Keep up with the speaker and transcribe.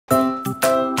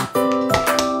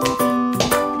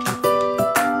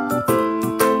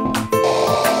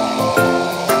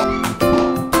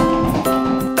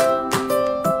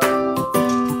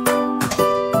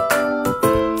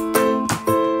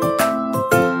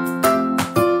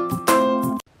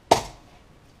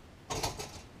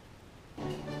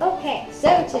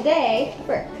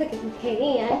for Cooking with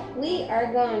Kay-ann, we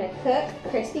are going to cook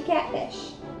crispy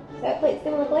catfish. So hopefully it's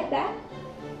going to look like that.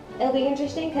 It'll be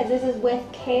interesting because this is with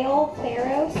kale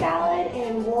farro salad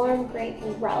and warm grape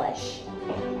relish.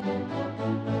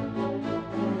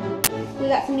 We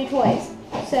got some new toys.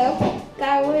 So,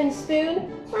 got a wooden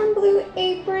spoon from Blue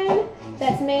Apron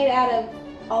that's made out of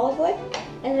olive wood.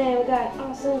 And then we got an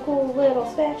awesome cool little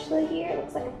spatula here. It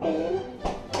looks like a fin.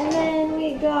 And then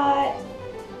we got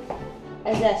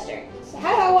a zester. So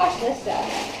how do I wash this stuff?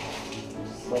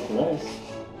 Just like lettuce.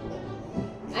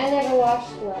 I never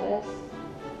washed lettuce.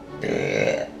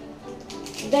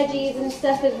 Veggies and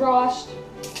stuff is washed.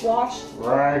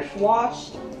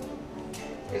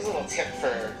 Here's a little tip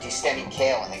for destemming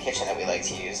kale in the kitchen that we like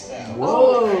to use.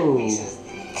 Whoa! I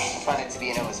find it to be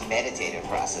an almost meditative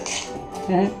process.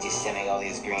 Destemming all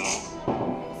these greens.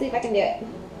 Let's see if I can do it.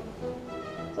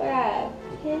 So I gotta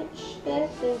pinch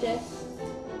this and just...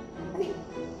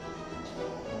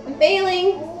 I'm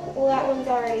failing! Well, that one's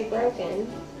already broken.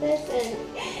 This and...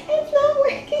 It's not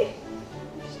working!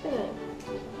 I'm just gonna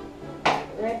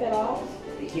rip it off.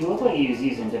 He looked like he was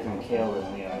using different kale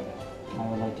than we are. I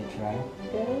would like to try.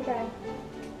 Go ahead and try.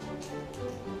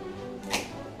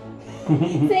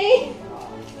 See?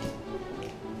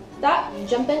 Stop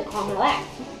jumping on my lap.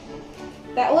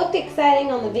 That looked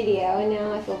exciting on the video, and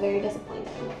now I feel very disappointed.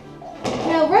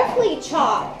 Now, roughly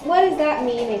chop, what does that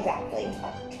mean exactly?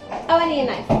 Oh, I need a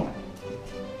knife.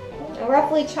 Now,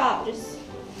 roughly chop, just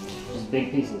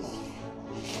big pieces.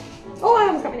 Oh, I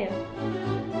almost cut my nail.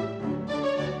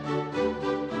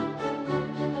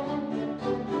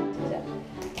 So,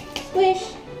 squish.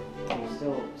 You're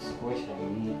still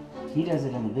squishing. He does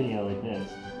it in the video like this.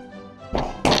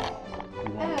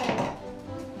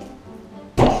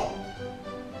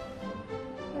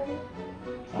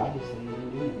 Obviously, you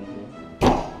didn't do anything to it.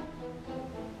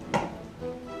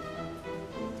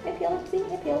 I peel, see,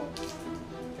 I peel.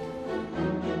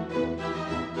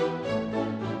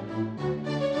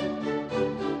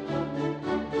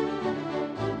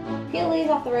 Peel leaves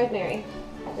off the rosemary.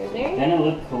 Rosemary? Doesn't it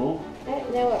look cool? I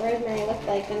didn't know what rosemary looked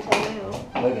like until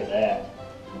now. Look at that.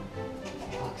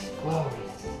 It looks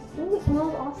glorious. Ooh, it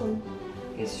smells awesome.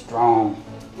 It's strong.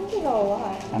 I think a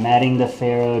lot. I'm adding the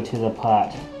farro to the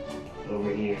pot over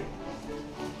here.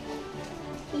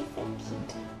 He's so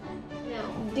cute. Now,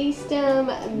 destem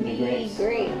the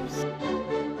grapes.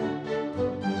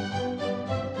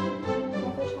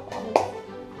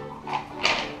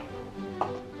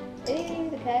 Easy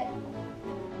to cut.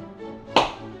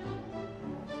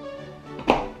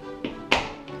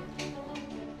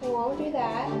 We'll do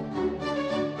that.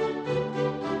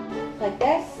 Like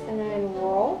this, and then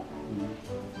roll.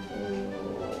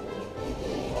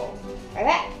 Like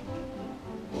that.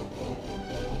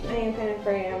 I am kind of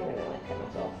afraid I'm gonna like cut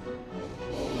myself.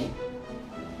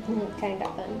 Kind of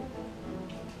got fun.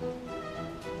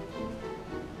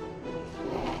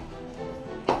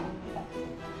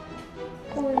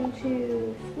 Going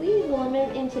to squeeze the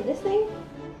lemon into this thing.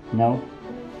 No.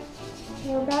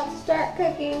 We're about to start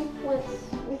cooking once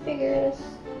we figure this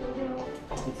out.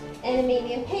 In a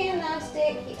medium pan,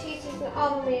 non-stick, heat cheeses and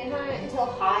olive oil and high until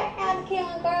hot. Add the kale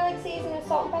and garlic, season with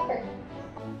salt and pepper.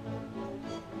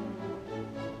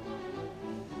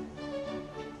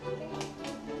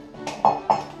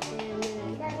 And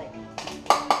then garlic.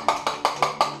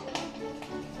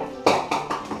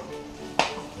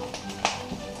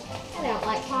 I don't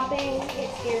like popping, it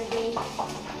scares me.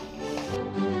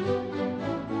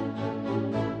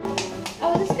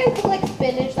 Oh, this is gonna cook like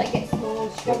spinach, like get small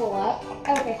and shrivel up.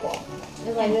 Okay, cool.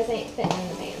 It's like this ain't fitting in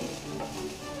the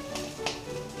pan.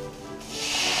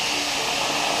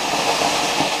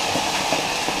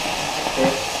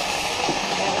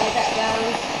 Gotta let that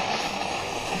down.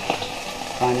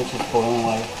 Fine, it's just boiling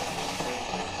water.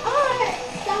 Ah,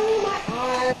 it's stung in my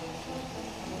arm.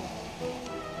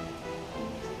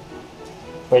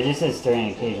 But it just says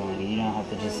stirring occasionally. You don't have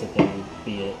to just sit there and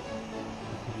beat it.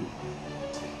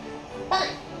 Fine.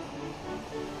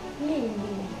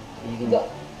 You can, Go.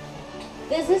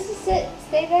 Does this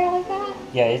stay there like that?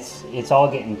 yeah, it's all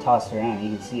getting tossed around.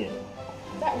 You can see it.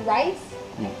 Is that rice?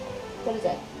 No, What is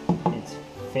it? it's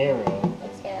farro.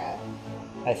 It's farro.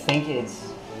 I think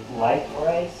it's like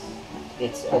rice.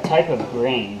 It's a type of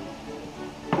grain.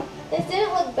 This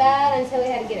didn't look bad until we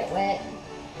had to get it wet.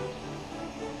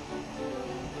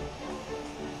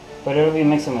 But it'll be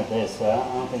mixing with this, so I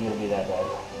don't think it'll be that bad.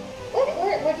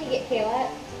 Where do you get kale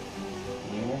at?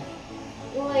 Here?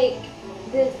 Like,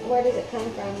 where does it come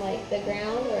from? Like the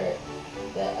ground or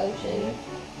the ocean?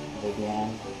 The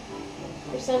ground.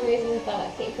 For some reason I thought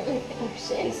it came from the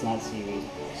ocean. It's not seaweed.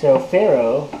 So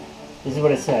farro, this is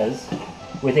what it says.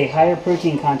 With a higher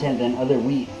protein content than other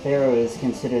wheat, farro is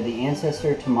considered the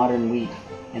ancestor to modern wheat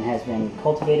and has been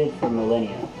cultivated for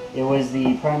millennia. It was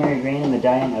the primary grain in the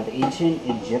diet of ancient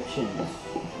Egyptians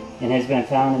and has been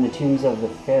found in the tombs of the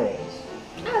pharaohs.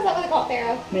 Oh, is that what they call it,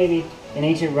 farro? Maybe. In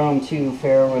ancient Rome, too,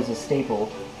 farro was a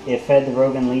staple. It fed the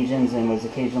Roman legions and was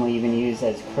occasionally even used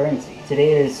as currency.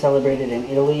 Today it is celebrated in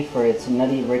Italy for its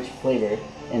nutty, rich flavor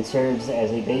and serves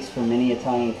as a base for many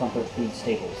Italian comfort food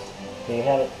staples. There you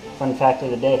have it. Fun fact of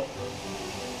the day.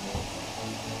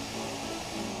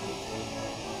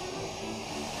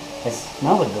 I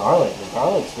smell the garlic. The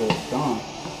garlic's really strong.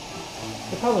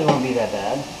 It probably won't be that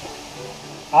bad.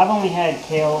 I've only had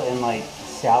kale in like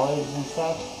salads and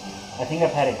stuff. I think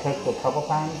I've had it cooked a couple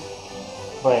times.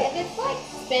 But If it's like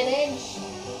spinach.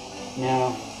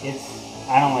 no,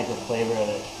 I don't like the flavor of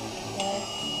it.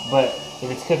 Yeah. But if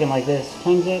it's cooking like this,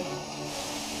 times it.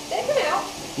 Did it come out?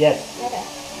 Yes. Okay.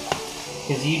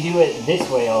 Because you do it this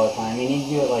way all the time. You need to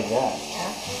do it like that.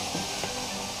 Yeah.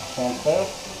 Transfer.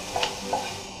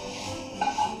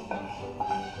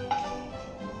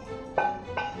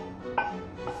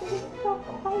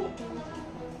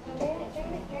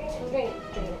 Drain it.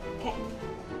 Okay.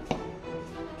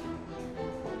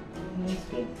 That's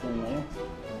good in there.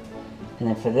 And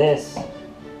then for this,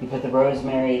 you put the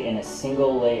rosemary in a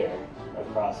single layer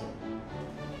across it.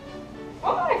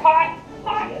 Oh my god!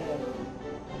 Hot! Yeah.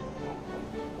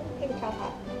 Paper towel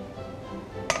hot.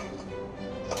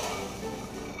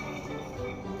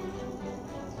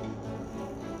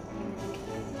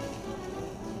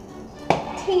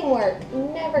 Teamwork.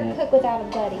 Never Yeah. cook without a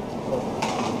buddy.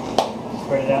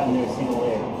 Spread it out into a single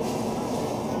layer.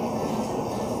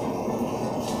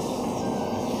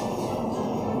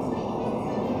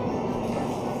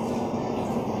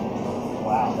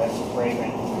 Wow, that's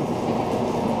fragrant.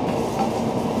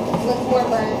 Looks more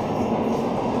burnt.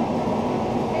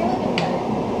 They're looking burnt.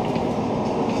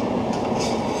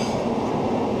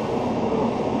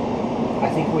 I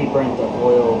think we burnt the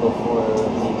oil before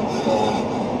we installed.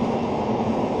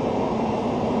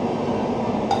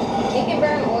 You can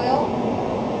burn oil.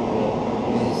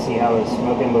 Did you see how it was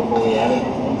smoking before we added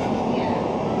anything? Yeah.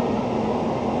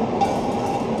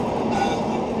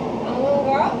 I'm a little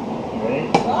girl. You ready?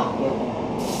 Go. Yep.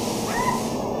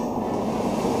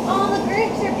 Oh, the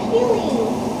grapes are peeling.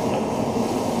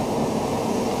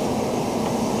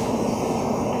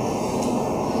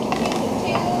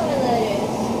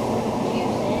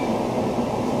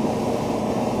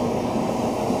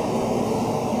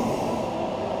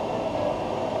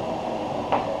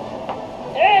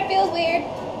 It feels weird.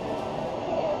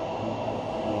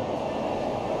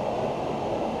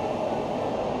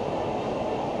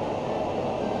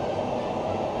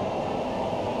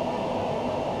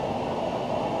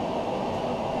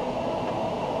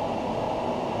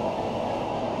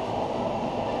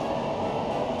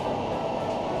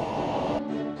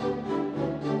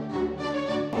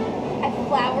 I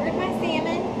floured my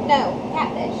salmon. No,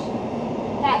 catfish.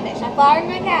 Catfish. I floured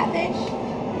my catfish.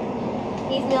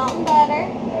 He's melting butter.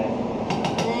 Right.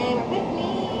 And then we're putting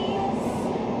these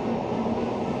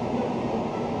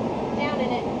down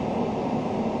in it.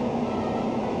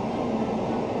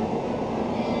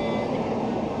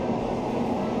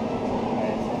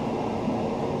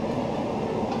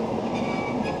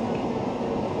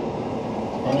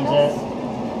 Lemon zest.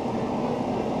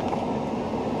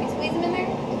 You squeeze them in there?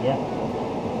 Yeah.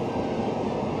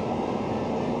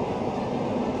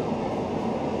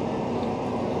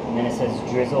 And then it says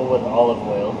drizzle with olive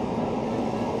oil.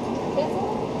 Drizzle?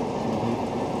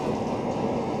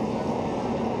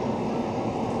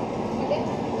 Okay.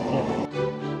 Yep.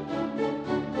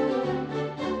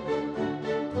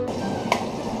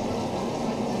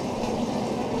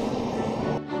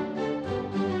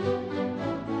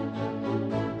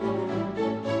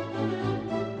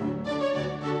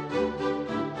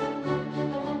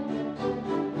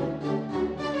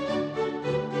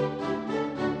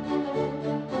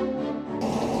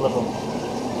 Flip them.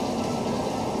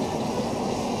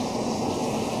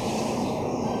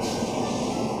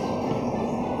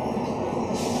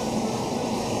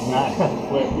 Not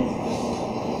flip.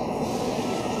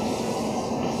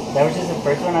 That was just the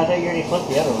first one? I thought you already flipped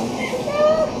the other one.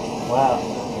 No. Wow.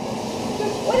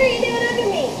 What are you doing under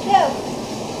me? Go.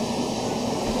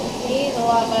 You use a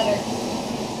lot of butter.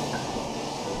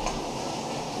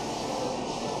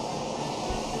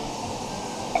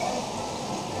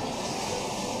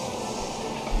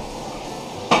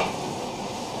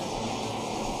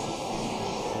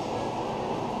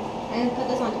 And put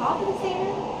this on top of the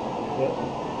salmon? Yep.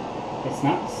 It's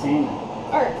not salmon.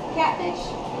 Or catfish?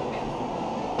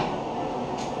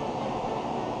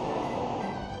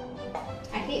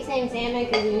 I hate saying salmon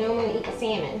because you know I'm gonna eat the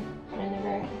salmon. I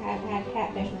never have had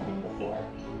catfish with him before.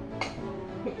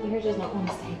 Yours does not want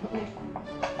to stay on there.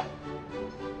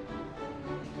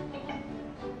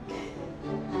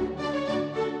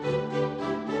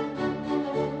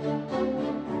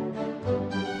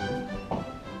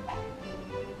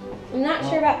 I'm not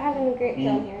sure about having the grapes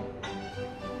on here.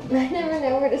 I never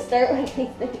know where to start with these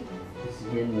things. Just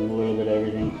getting a little bit of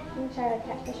everything. Let me try the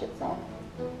catfish itself.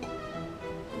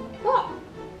 Oh!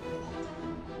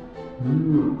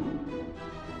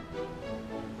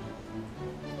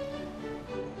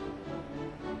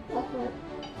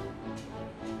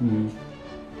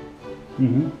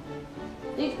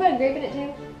 Did you put a grape in it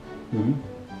too?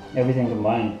 Everything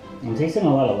combined. I'm tasting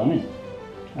a lot of lemon.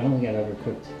 I don't think I've ever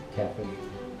cooked catfish.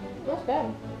 That's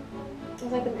good. It's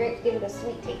like the grapes give it a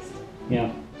sweet taste.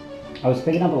 Yeah. I was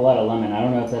picking up a lot of lemon. I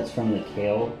don't know if that's from the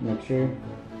kale mixture.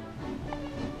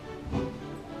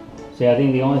 So yeah, I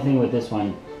think the only thing with this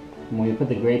one, when we put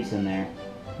the grapes in there,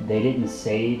 they didn't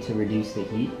say to reduce the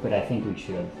heat, but I think we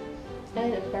should have. I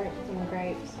think it burnt some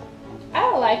grapes.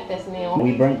 I like this meal.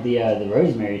 We burnt the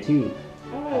rosemary too.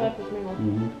 I really like this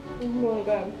meal. It's really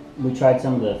good. We tried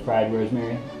some of the fried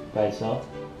rosemary by itself.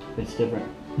 It's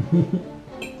different.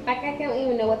 Like I can't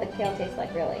even know what the kale tastes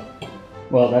like really.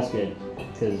 Well, that's good,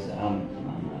 because I'm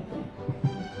not a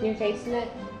fan. You're tasting it?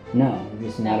 No, I'm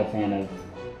just not a fan of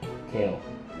kale.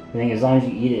 I think as long as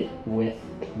you eat it with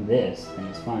this, then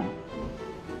it's fine.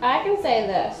 I can say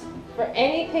this. For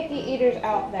any picky eaters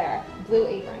out there, Blue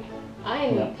Apron. I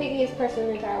am the pickiest person in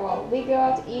the entire world. We go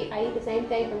out to eat, I eat the same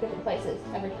thing from different places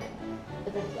every time.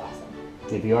 But this is awesome.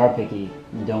 If you are picky,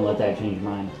 don't let that change your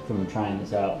mind from trying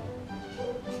this out.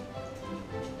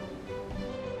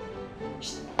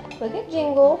 Look at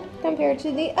Jingle compared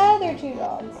to the other two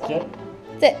dogs. Yep.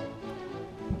 Sit.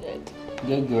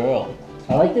 Good girl.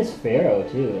 I like this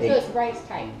farro too. So it's rice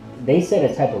type. They said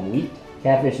a type of wheat.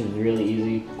 Catfish was really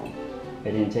easy.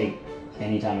 It didn't take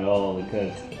any time at all to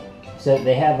cook. So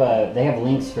they have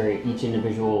links for each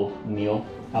individual meal.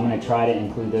 I'm gonna try to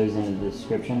include those in the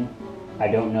description. I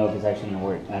don't know if it's actually gonna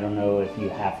work. I don't know if you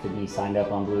have to be signed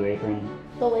up on Blue Apron.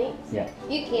 The links? Yeah.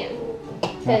 You can.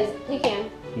 Because you can.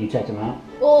 You checked them out?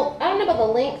 Well, I don't know about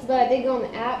the links, but I did go on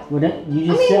the app. Well, you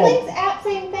just said. Links, app,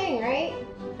 same thing, right?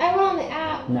 I went on the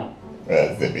app. No.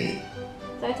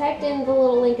 So I typed in the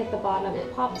little link at the bottom.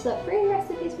 It pops up free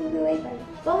recipes from Blue Apron.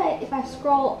 But if I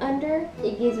scroll under,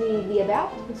 it gives me the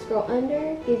about. If I scroll under,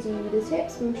 it gives you the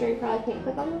tips. I'm sure you probably can't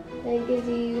click on them. Then it gives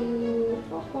you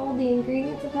all the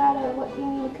ingredients of how to, what you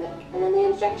need to cook. And then the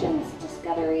instructions. Just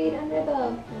gotta read under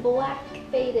the black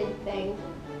faded thing.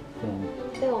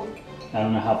 Film. I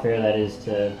don't know how fair that is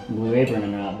to Blue Apron or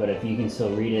not, but if you can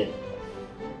still read it,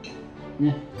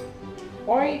 yeah.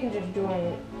 Or you can just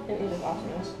join and eat this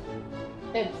awesomeness.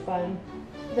 It's fun.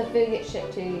 The food gets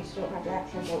shipped to you, so you don't have to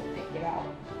actually go pick it out.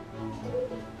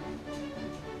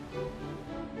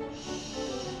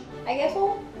 I guess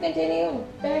we'll continue and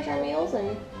finish our meals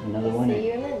and Another one. see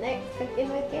you in the next Cooking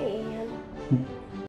with Kay-ann.